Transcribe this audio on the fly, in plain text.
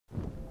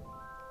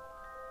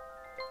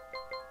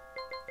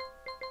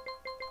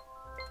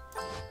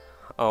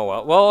Oh,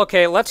 well. Well,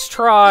 okay, let's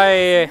try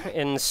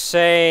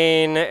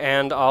Insane,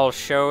 and I'll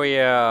show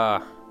you...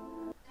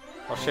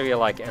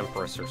 like,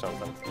 Empress or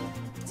something.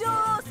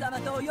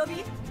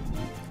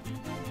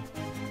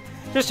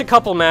 Just a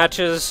couple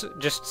matches,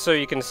 just so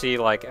you can see,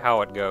 like,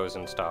 how it goes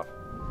and stuff.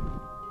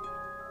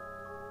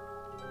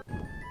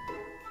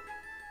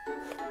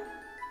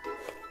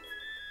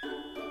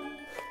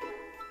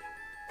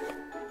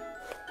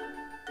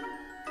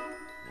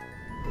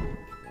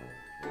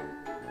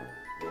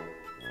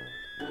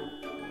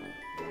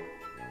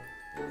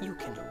 You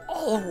can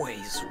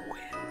always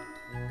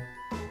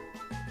win.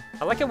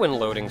 I like it when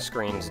loading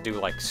screens do,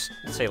 like,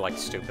 say, like,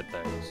 stupid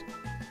things.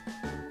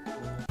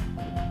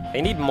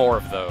 They need more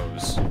of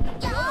those.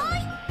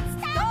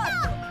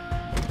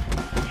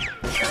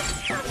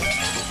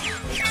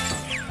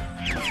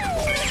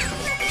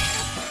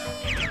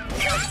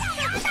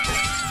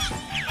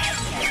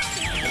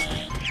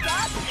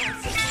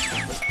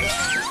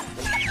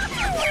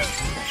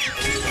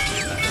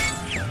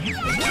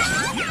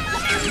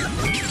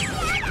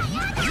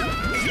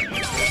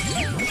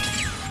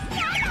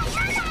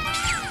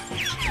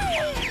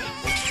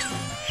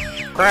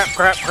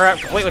 Crap,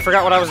 completely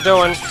forgot what I was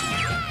doing.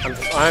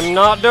 I'm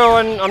not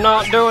doing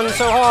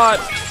so hot.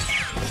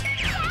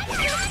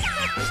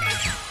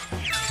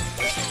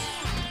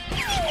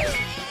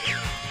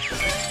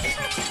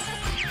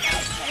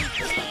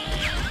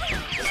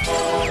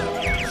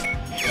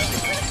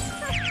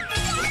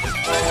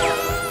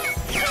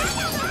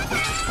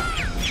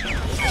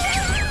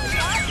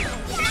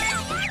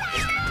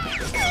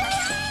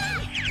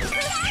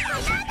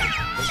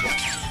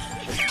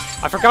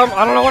 I forgot,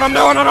 I don't know what I'm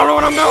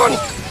doing!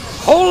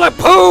 Holy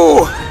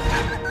poo!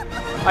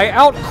 I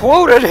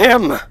outquoted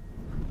him!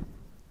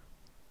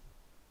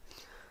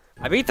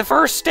 I beat the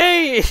first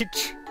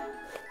stage!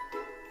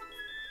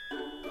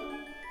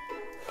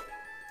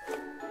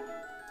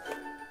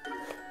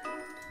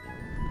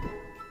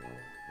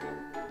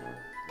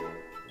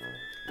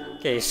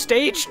 Okay,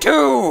 stage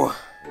 2!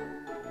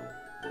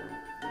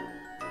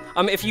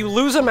 If you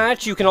lose a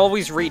match, you can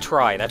always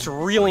retry. That's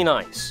really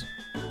nice.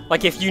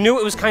 Like, if you knew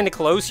it was kind of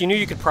close, you knew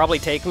you could probably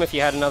take him if you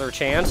had another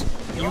chance,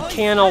 you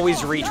can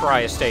always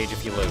retry a stage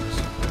if you lose.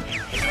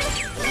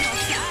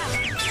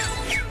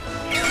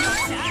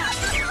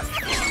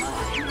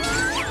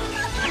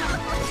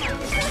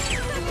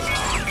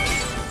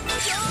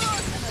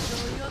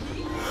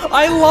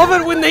 I love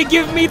it when they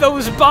give me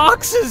those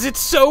boxes! It's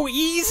so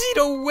easy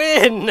to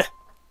win!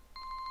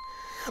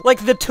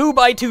 Like the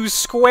 2x2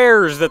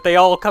 squares that they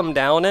all come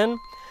down in.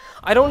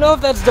 I don't know if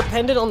that's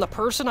dependent on the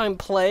person I'm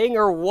playing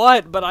or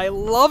what, but I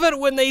love it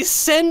when they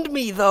send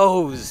me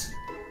those!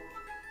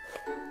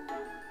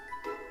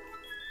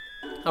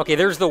 Okay,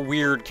 there's the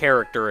weird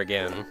character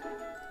again.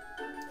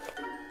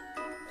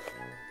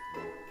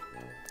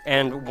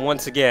 And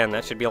once again,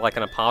 that should be like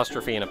an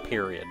apostrophe and a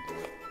period.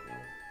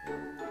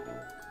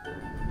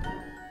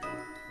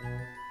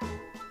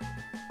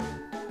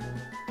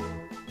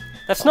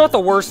 That's not the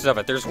worst of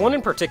it. There's one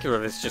in particular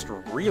that's just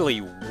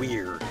really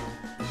weird.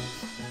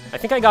 I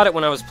think I got it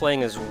when I was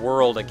playing as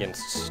World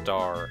against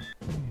Star.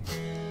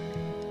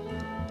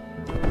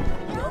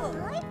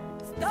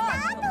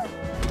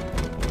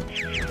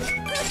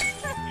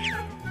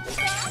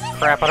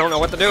 Crap, I don't know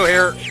what to do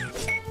here.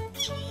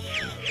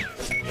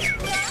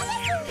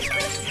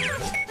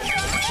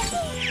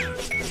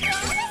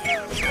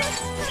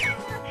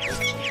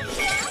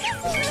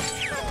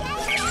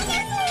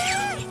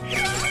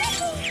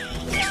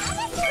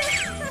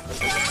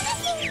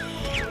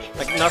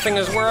 Like, nothing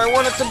is where I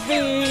want it to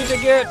be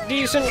to get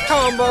decent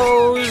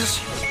combos.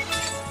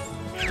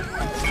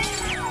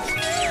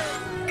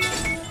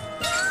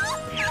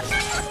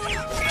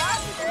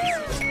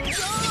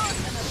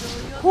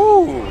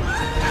 Whew.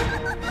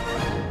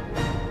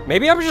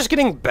 Maybe I'm just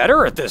getting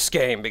better at this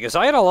game, because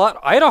I had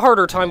a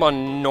harder time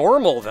on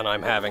normal than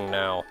I'm having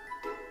now.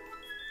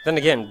 Then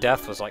again,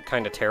 Death was like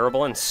kinda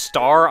terrible, and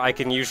Star I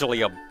can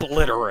usually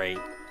obliterate.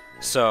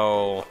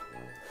 So...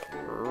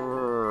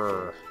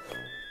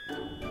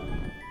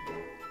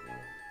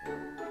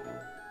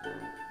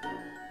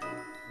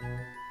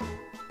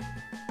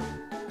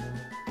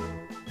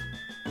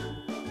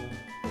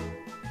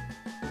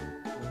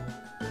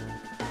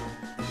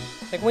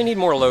 I think we need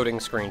more loading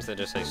screens that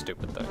just say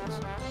stupid things.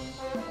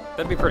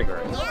 That'd be pretty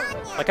great.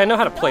 Like, I know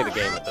how to play the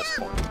game at this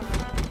point.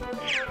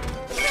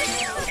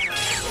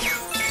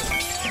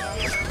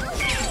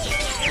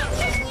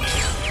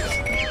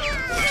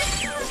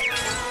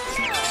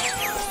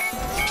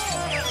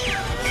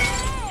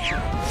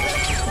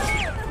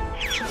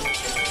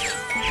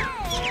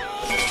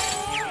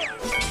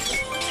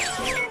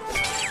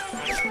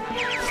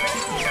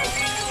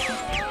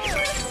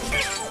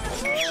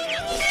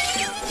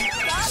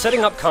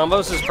 Setting up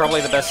combos is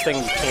probably the best thing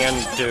you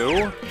can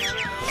do.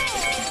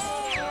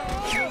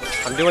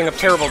 I'm doing a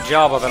terrible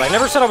job of it. I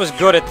never said I was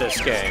good at this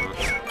game.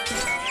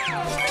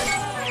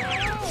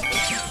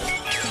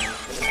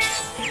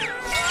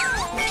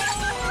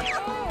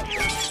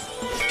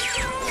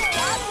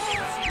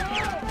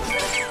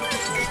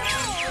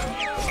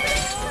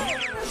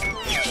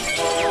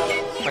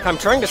 Like, I'm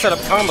trying to set up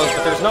combos,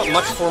 but there's not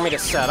much for me to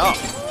set up.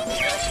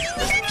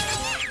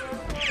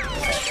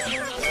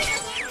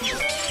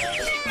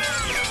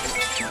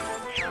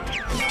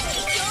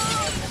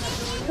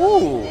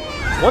 Ooh!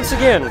 Once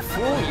again,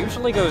 Fool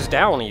usually goes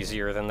down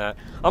easier than that.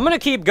 I'm gonna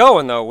keep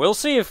going, though. We'll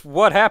see if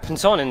what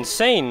happens on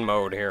Insane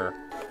mode here.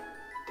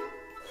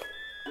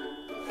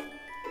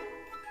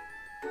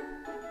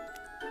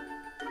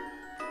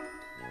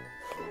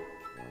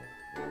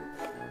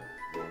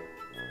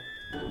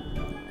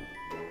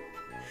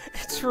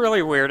 It's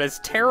really weird. As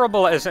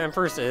terrible as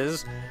Empress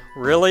is,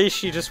 really,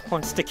 she just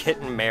wants to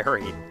get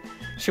married.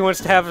 She wants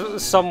to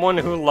have someone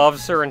who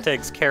loves her and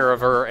takes care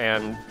of her,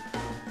 and...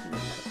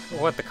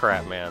 what the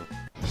crap, man.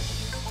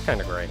 It's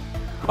kinda great.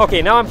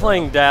 Okay, now I'm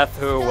playing Death,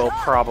 who will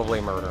probably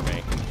murder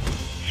me.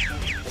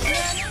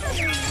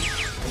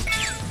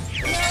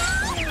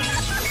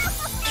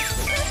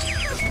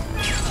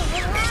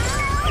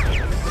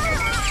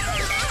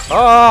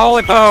 Oh,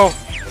 holy po!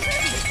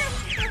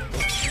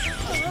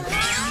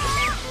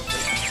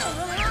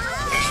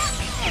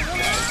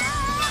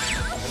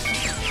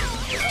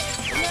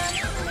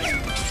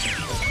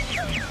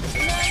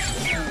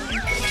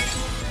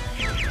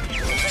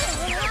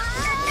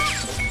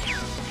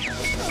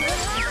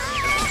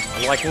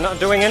 I'm like not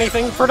doing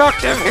anything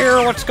productive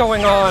here. What's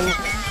going on?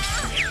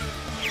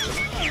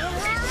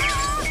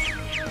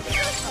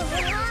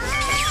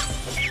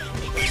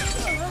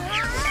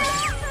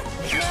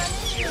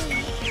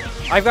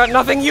 I've got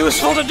nothing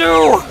useful to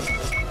do!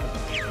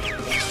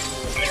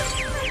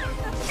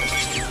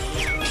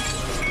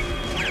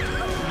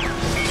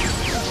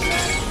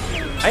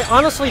 I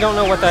honestly don't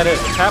know what that is.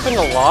 It's happened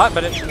a lot,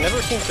 but it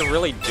never seems to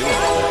really do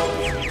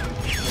anything.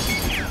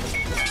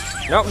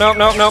 Nope, nope,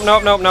 nope, nope,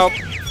 nope, nope, nope.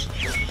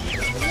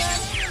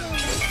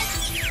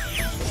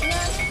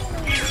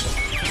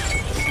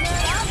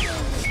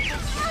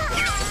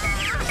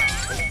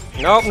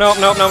 Nope, nope,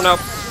 nope, nope, nope.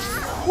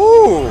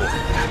 Whew!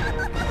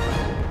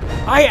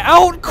 I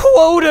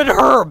outquoted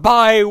her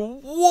by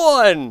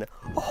 1!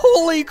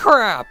 Holy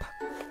crap!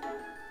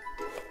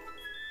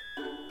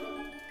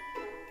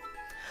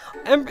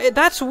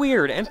 That's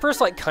weird. Empress,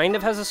 like, kind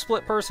of has a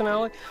split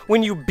personality.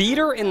 When you beat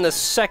her in the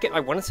second... I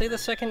want to say the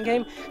second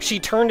game? She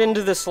turned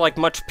into this, like,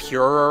 much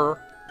purer,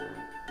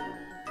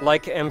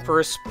 like,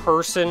 Empress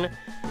person.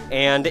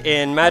 And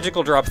in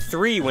Magical Drop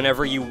 3,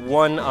 whenever you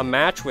won a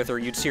match with her,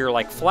 you'd see her,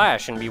 like,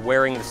 flash and be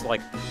wearing this,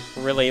 like,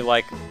 really,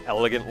 like,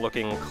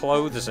 elegant-looking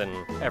clothes and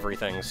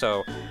everything.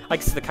 So, I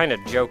guess the kind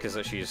of joke is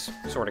that she's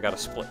sort of got a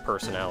split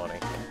personality.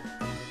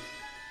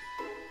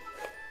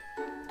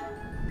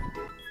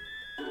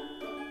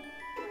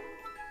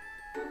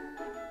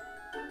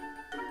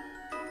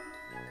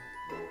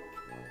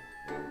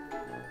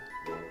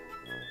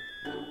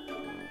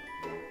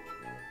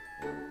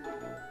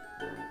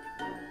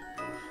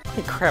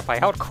 Holy crap, I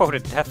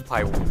outquoted Death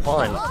by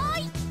 1.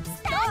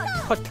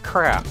 What the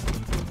crap?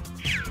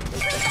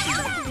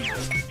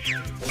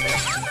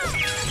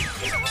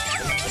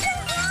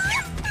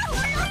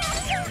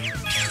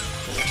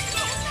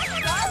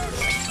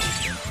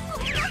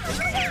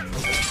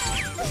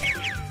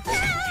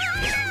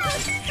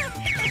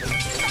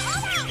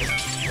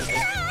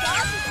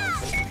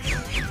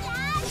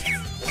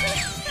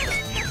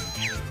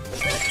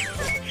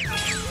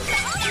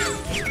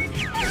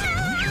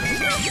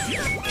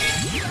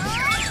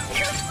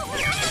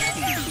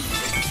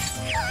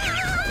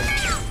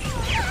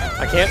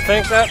 I can't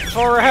think that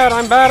far ahead.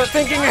 I'm bad at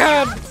thinking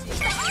ahead.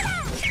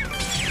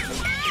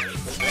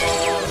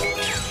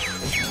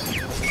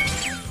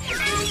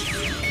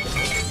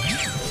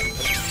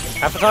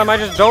 Half the time I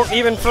just don't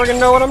even friggin'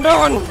 know what I'm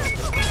doing.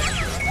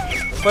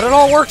 But it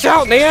all works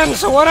out in the end,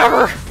 so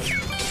whatever.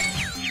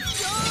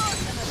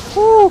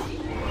 Whew.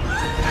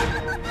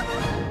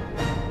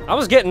 I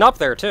was getting up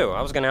there too.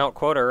 I was gonna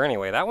outquote her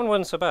anyway. That one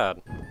wasn't so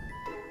bad.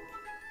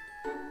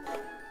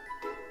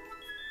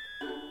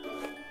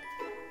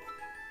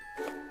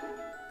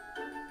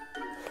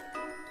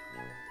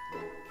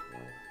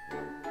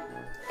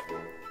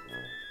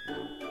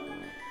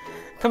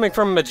 Coming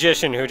from a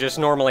magician who just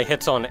normally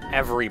hits on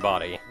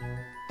everybody.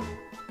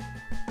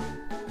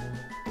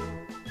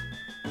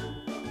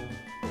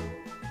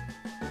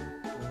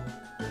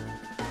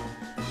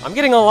 I'm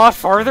getting a lot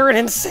farther in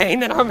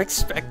Insane than I'm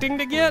expecting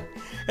to get.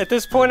 At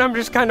this point, I'm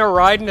just kind of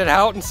riding it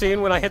out and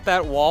seeing when I hit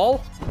that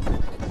wall.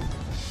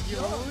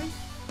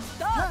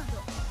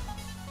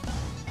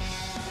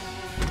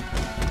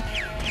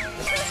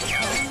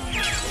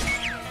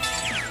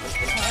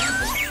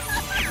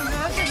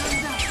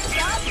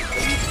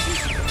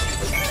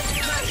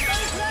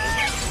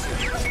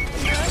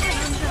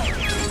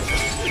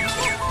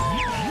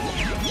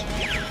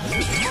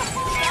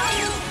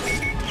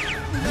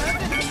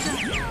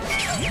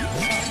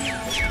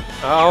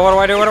 Oh, what do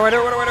I do? What do I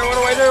do? What do I do? What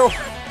do I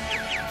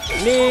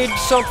do? Need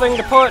something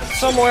to put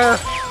somewhere.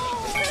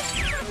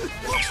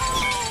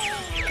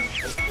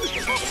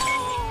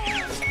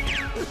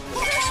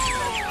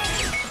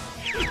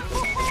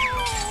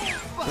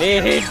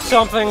 Need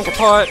something to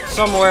put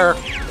somewhere.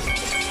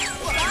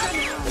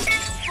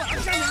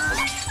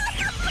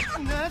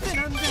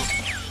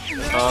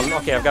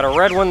 Okay, I've got a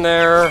red one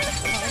there.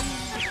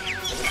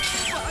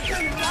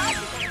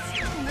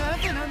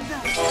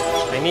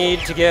 I need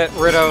to get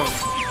rid of...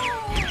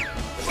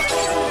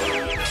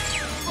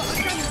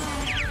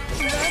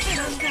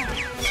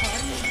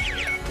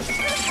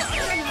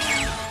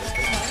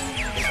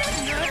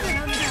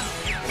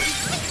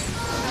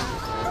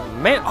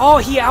 Man, oh,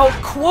 he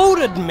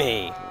outquoted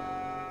me!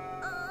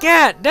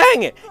 God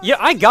dang it! Yeah,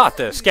 I got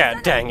this,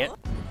 god dang it.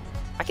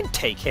 I can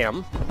take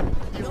him.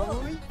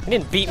 He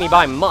didn't beat me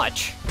by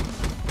much.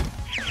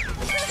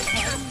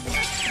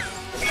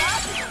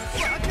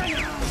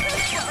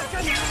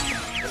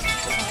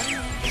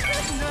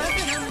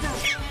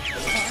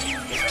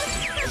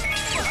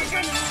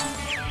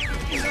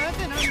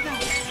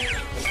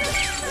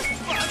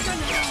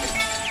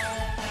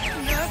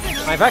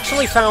 I've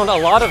actually found a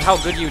lot of how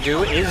good you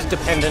do is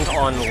dependent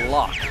on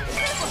luck.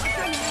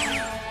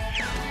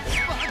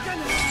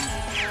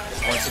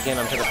 Once again,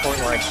 I'm to the point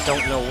where I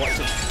don't know what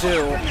to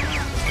do.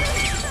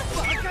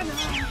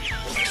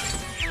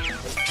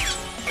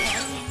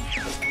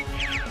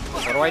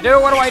 What do I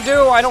do? What do I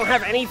do? I don't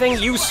have anything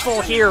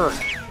useful here.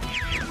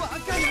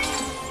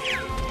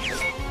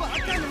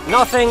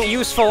 Nothing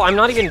useful. I'm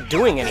not even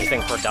doing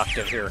anything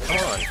productive here. Come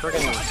on,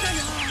 friggin'...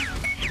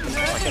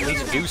 I can at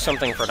least do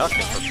something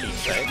productive, for Pete's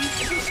sake.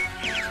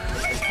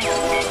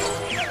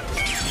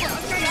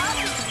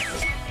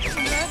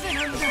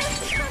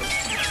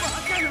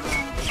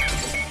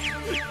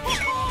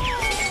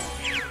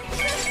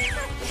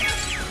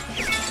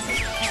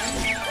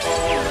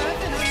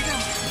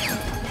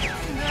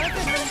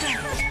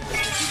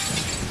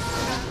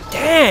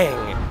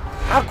 Dang!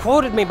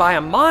 Outquoted me by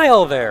a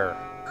mile there!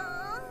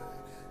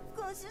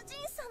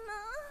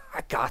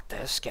 I got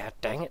this, god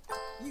dang it.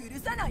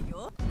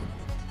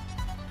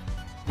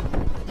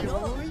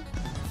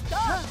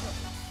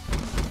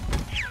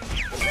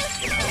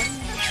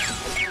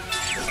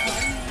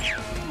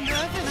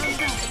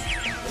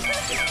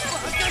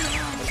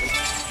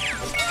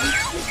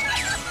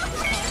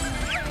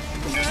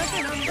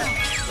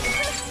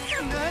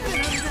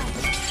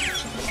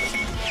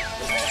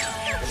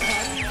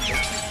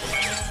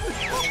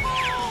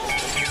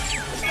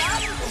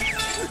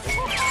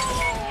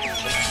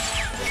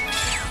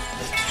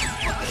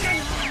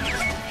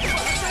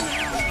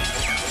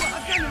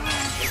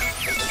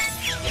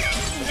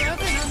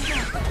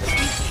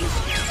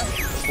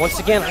 Once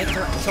again, I don't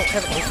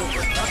have anything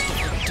productive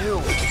to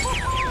do.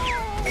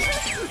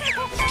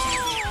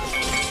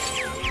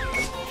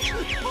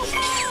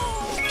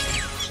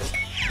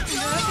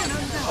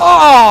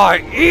 Oh,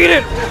 eat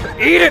it!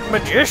 Eat it,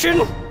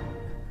 magician!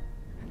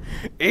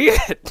 Eat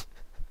it!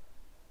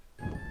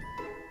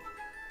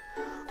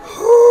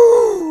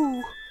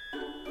 Whew.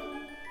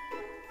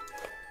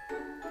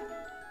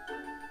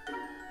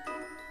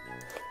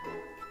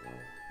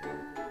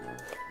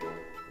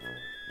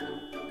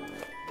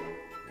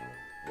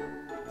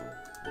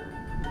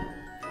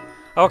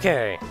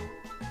 Okay.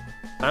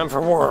 Time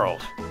for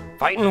world.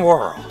 Fightin'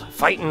 world.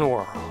 Fightin'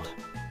 world.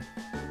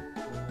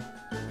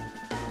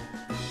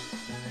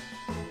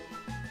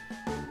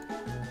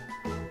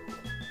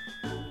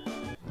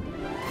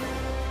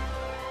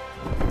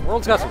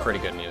 World's got some pretty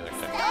good music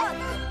too.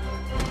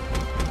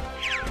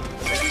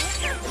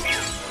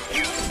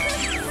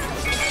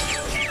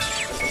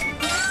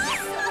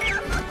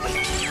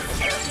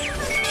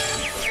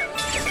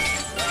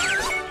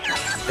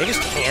 They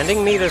just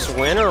handing me this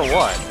win or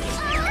what?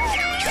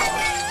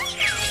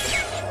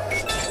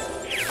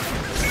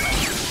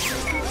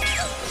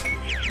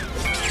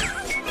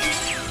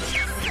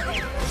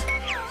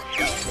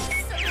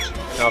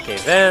 Okay,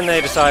 then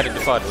they decided to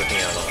FUD with me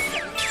on it.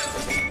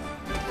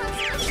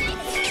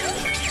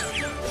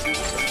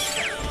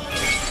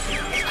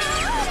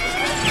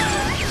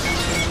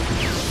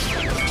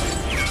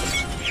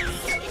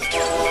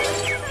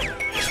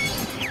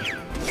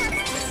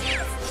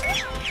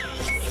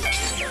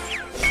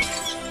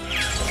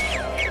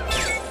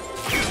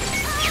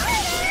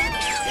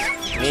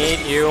 Need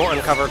you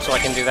uncovered so I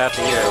can do that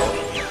to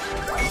you.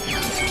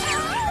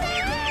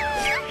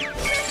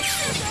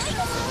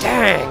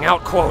 Dang,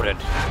 outquoted.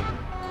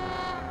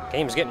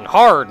 Game's getting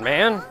hard,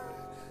 man.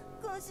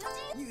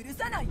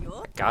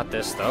 Got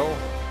this, though.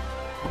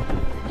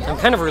 I'm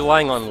kind of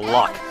relying on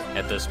luck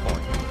at this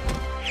point.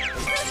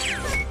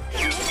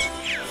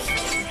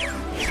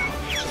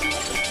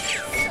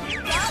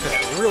 Got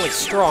a really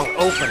strong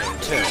opening,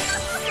 too.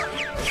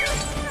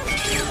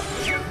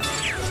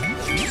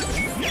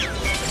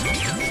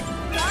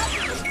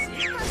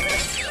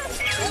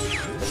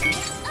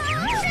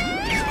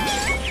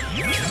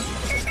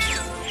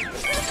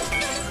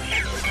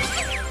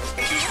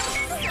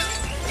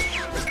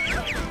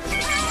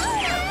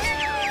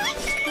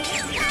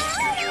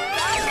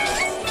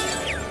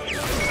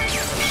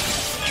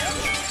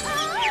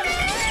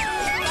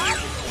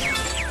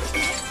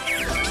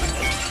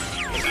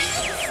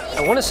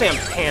 I want to say I'm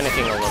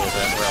panicking a little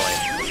bit, really.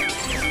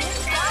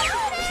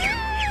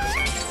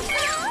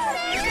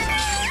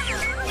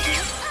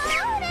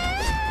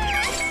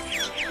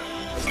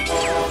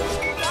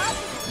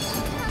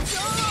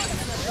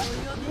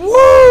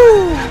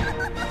 Woo!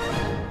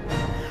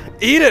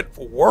 Eat it,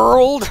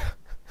 world!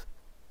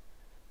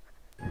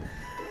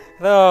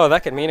 Though,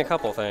 that could mean a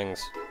couple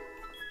things.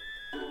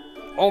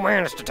 Oh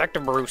man, it's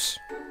Detective Bruce.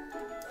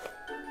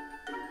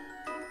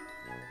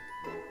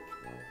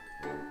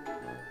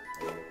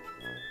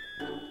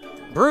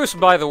 Bruce,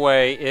 by the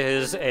way,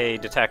 is a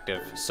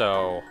detective,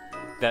 so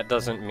that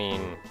doesn't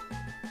mean...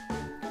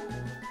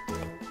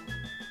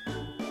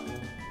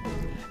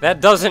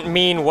 That doesn't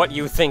mean what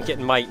you think it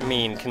might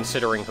mean,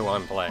 considering who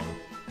I'm playing.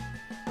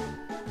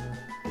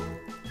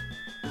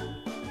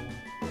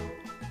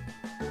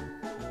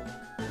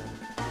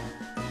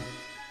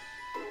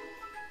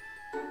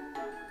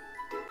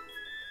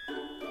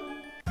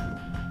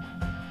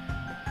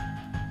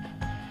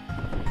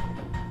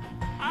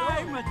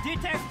 I'm a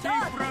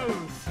Detective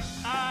Bruce,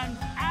 and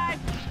I...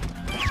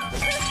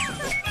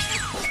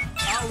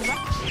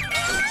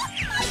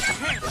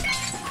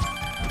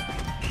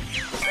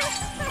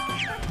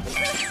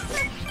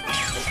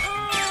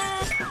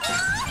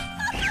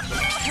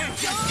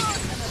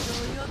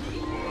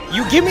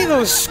 You give me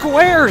those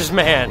squares,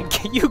 man!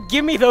 You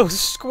give me those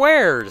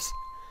squares!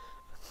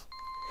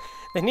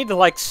 They need to,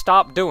 like,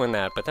 stop doing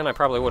that, but then I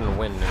probably wouldn't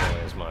win nearly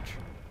as much.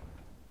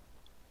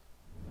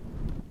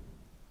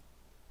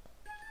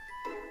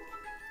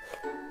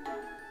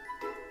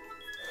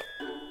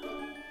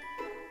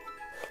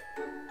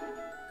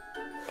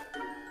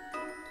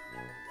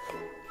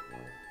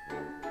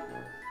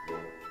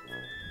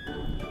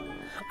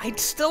 I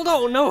still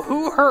don't know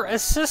who her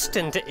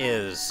assistant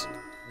is.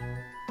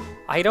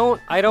 I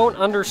don't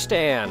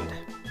understand.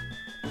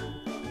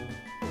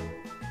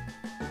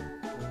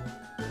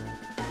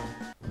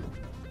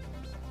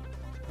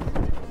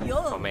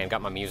 Oh man,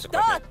 got my music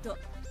with me.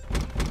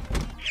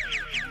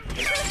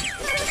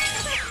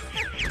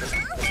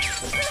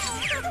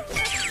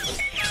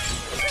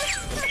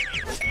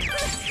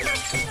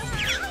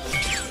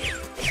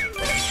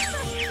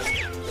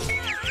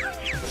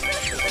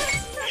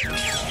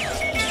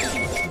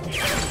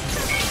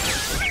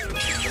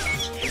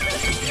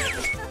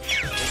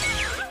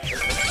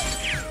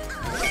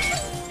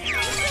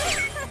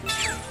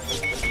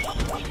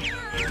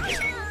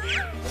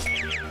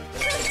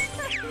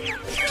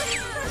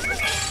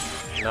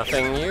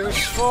 Nothing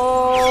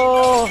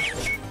useful!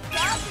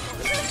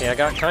 Yeah, I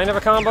got kind of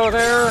a combo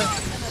there.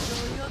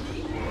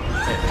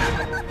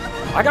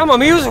 I got my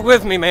music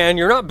with me, man!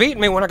 You're not beating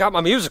me when I got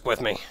my music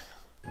with me!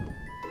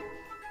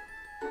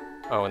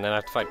 Oh, and then I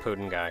have to fight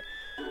Puddin Guy.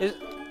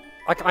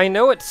 Like, I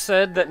know it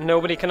said that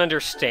nobody can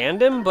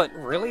understand him, but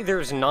really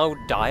there's no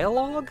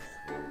dialogue?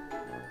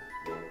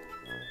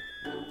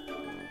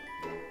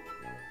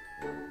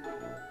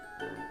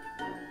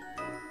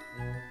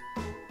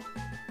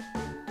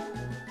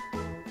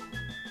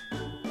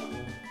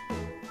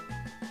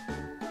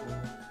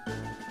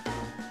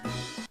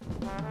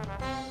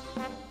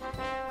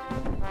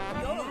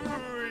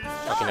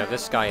 You know,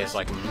 this guy is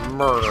like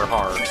murder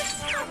hard.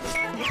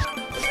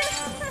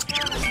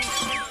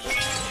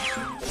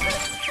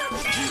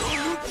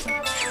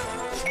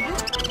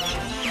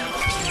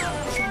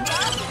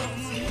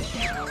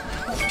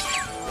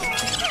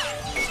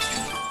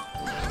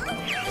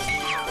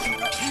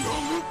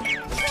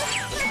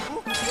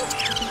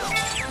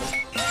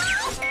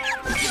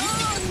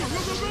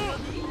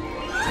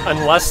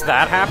 Unless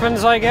that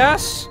happens, I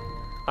guess?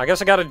 I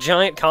guess I got a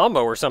giant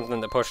combo or something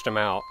that pushed him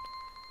out.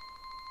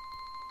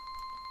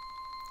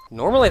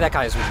 Normally that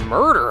guy's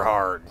murder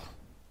hard.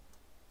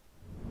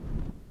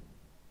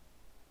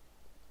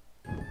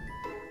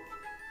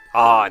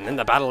 Ah, and then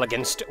the battle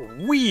against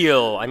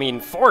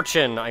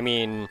Fortune.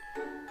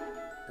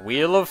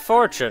 Wheel of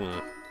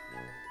Fortune.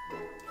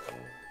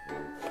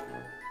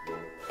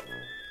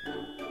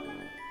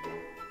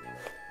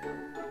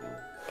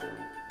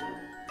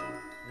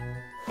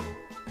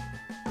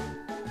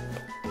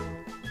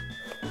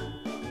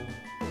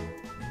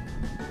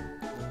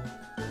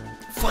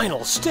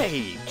 Final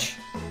stage.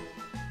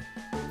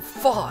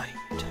 Fight.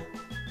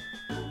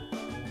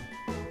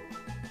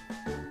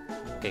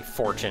 Okay,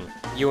 Fortune,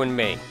 you and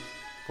me.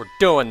 We're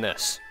doing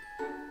this.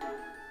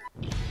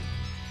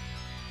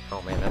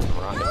 Oh man, that's some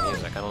rockin'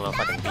 music. I don't know if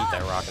I can beat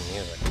that rockin'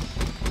 music.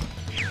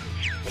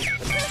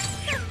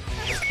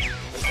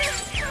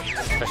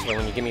 Especially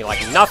when you give me,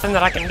 like, nothing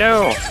that I can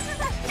do!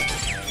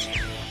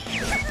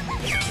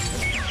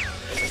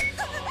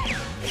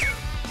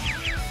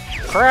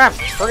 Crap!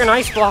 Friggin'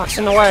 ice blocks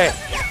in the way!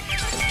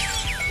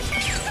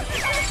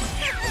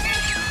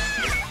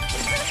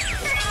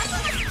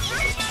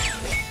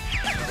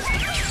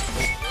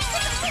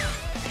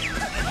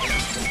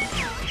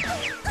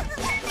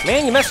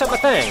 Man, you messed up my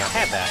thing! I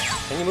had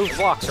that. Then you moved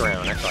blocks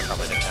around. Actually, I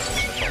probably didn't have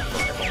any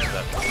control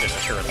verticals. That just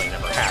assuredly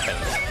never happened.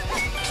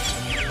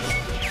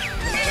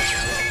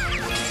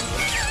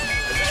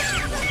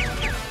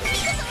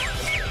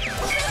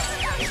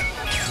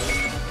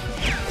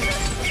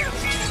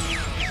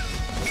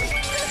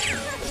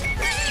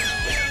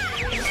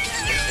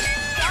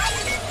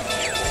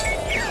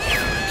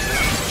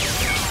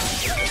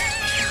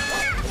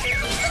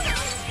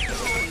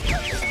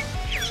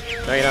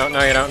 No, you don't.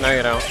 No, you don't. No,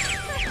 you don't.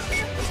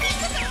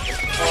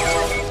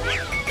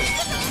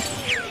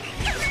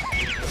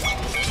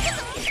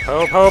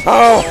 Po, po,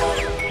 po!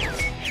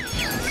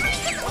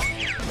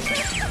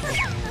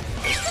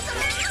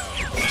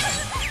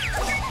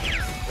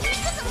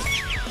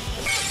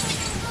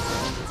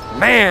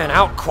 Man,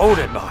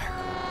 outquoted by her.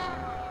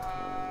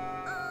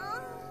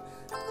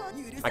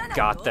 I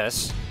got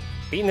this.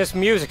 Beating this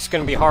music's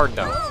gonna be hard,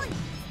 though.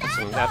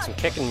 That's some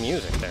kicking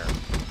music there. I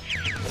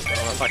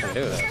don't know if I can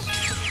do this.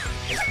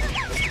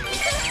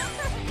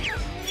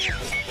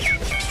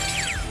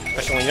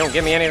 Especially when you don't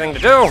give me anything to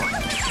do!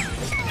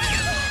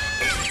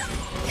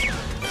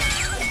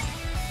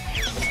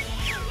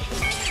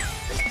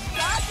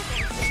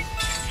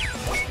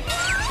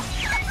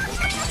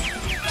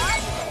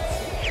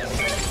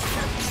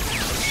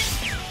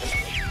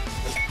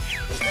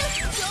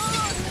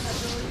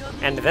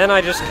 And then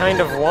I just kind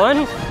of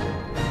won?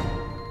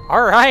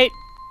 Alright.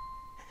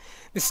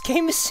 This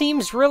game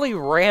seems really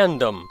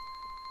random.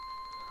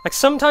 Like,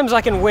 sometimes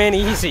I can win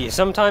easy,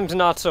 sometimes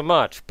not so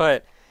much,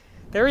 but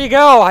there you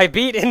go, I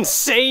beat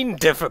insane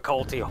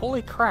difficulty.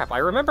 Holy crap, I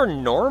remember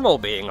normal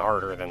being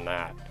harder than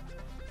that.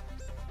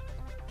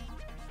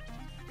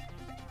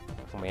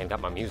 Oh man, got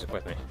my music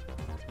with me.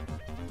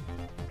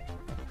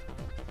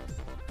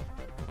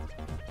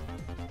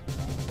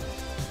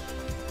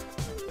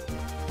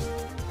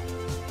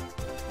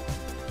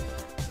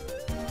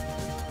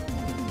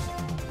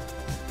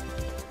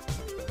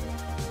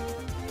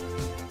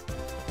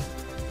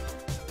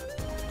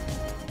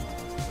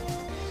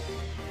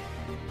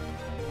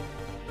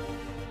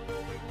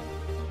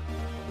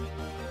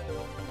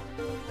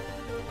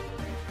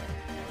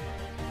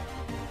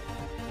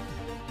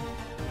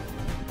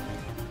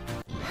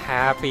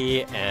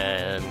 Happy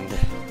end.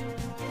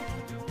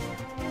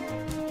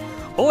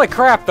 Holy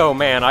crap though,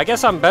 man. I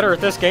guess I'm better at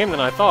this game than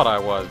I thought I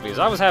was, because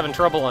I was having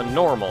trouble on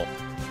normal.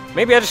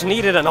 Maybe I just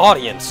needed an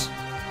audience.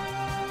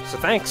 So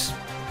thanks.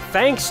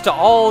 Thanks to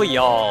all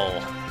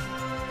y'all.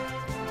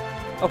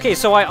 Okay,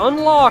 so I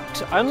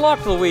unlocked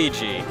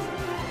Luigi.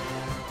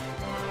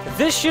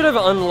 This should have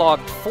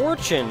unlocked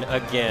Fortune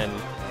again.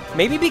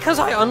 Maybe because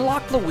I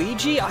unlocked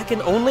Luigi, I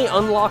can only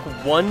unlock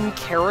one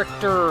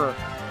character,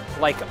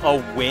 like,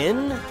 a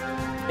win?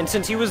 And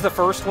since he was the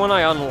first one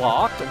I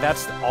unlocked,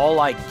 that's all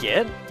I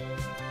get?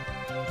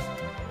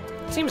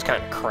 Seems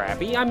kind of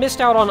crappy. I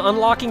missed out on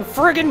unlocking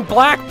friggin'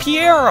 Black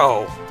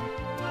Piero!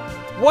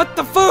 What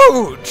the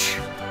fooge?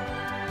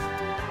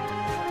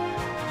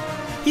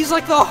 He's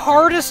like the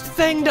hardest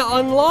thing to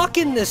unlock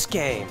in this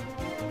game.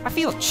 I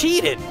feel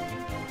cheated.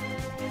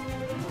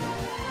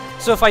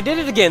 So if I did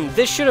it again,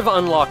 this should have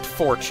unlocked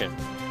Fortune.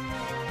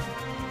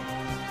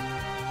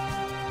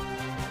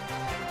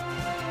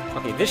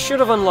 Okay, this should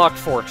have unlocked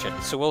Fortune,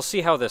 so we'll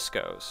see how this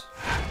goes.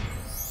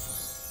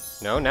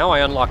 No, now I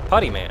unlock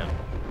Putty Man.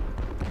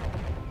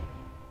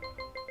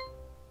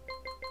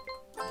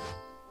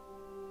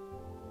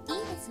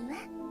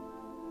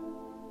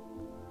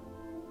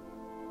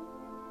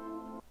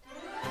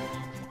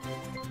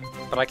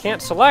 But I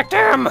can't select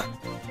him!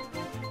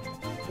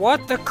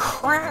 What the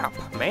crap,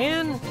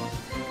 man?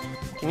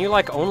 Can you,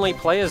 like, only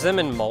play as them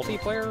in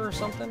multiplayer or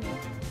something?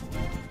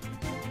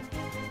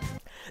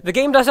 The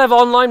game does have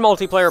online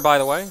multiplayer, by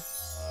the way.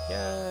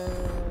 Yay.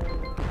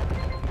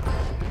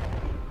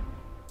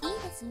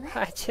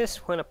 I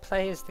just want to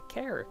play as the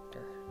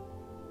character.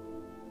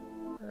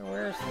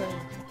 Where's the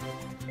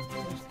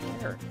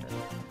character?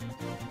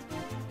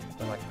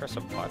 Do I, like, press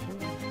a button?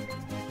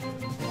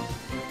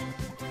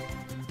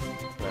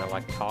 Can I,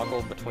 like,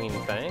 toggle between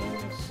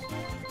things?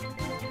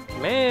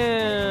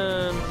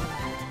 Man!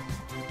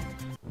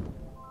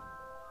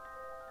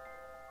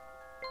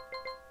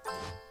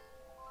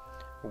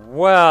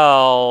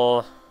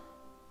 Well...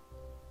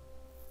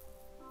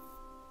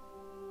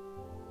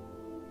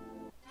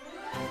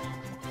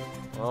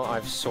 Well,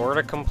 I've sort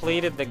of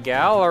completed the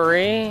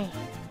gallery.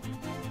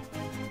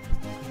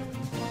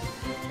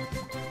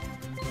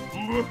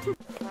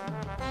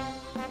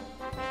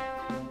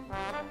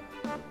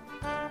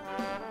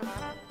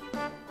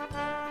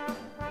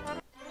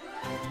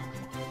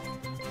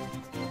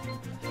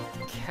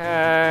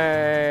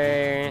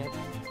 Okay.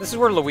 This is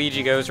where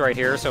Luigi goes right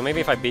here, so maybe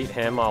if I beat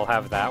him, I'll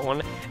have that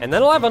one. And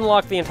then I'll have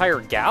unlocked the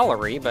entire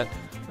gallery, but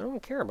I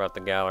don't care about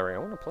the gallery. I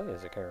want to play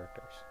as the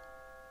characters.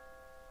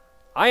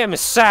 I am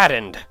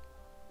saddened!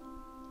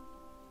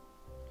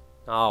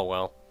 Oh,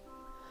 well.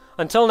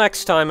 Until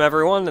next time,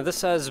 everyone,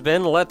 this has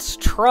been Let's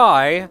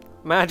Try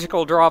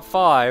Magical Drop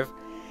 5.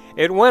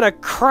 It went a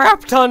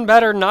crap ton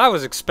better than I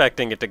was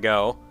expecting it to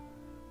go.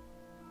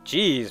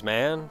 Jeez,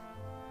 man.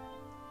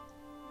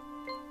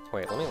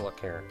 Wait, let me look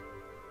here.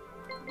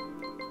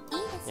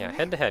 Yeah,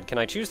 head-to-head. Can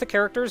I choose the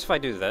characters if I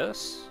do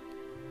this?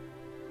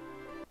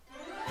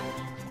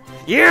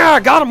 Yeah,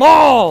 got them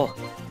all!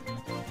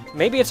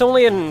 Maybe it's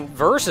only in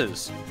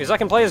verses, because I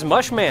can play as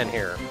Mushman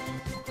here.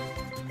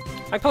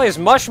 I play as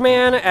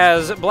Mushman,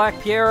 as Black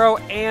Piero,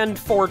 and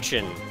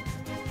Fortune.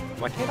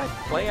 Why can't I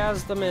play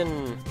as them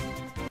in...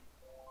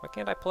 Why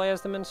can't I play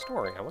as them in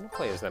story? I want to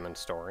play as them in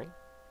story.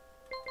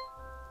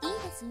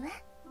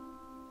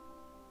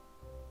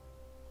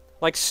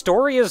 Like,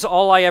 story is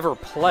all I ever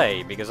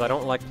play, because I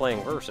don't like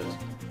playing verses.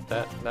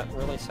 That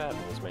really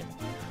saddens me.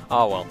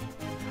 Oh well.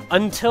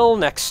 Until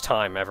next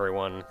time,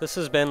 everyone. This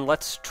has been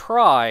Let's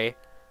Try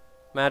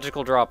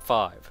Magical Drop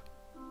 5.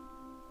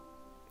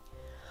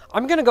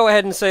 I'm gonna go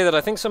ahead and say that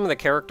I think some of the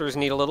characters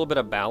need a little bit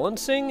of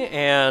balancing,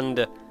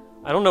 and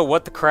I don't know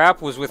what the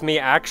crap was with me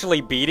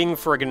actually beating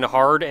friggin'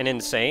 hard and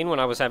insane when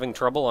I was having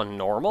trouble on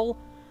normal.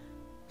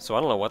 So I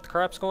don't know what the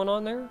crap's going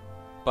on there.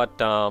 But,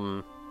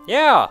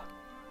 yeah!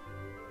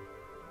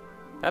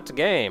 That's a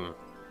game.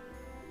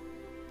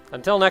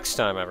 Until next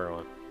time,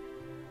 everyone.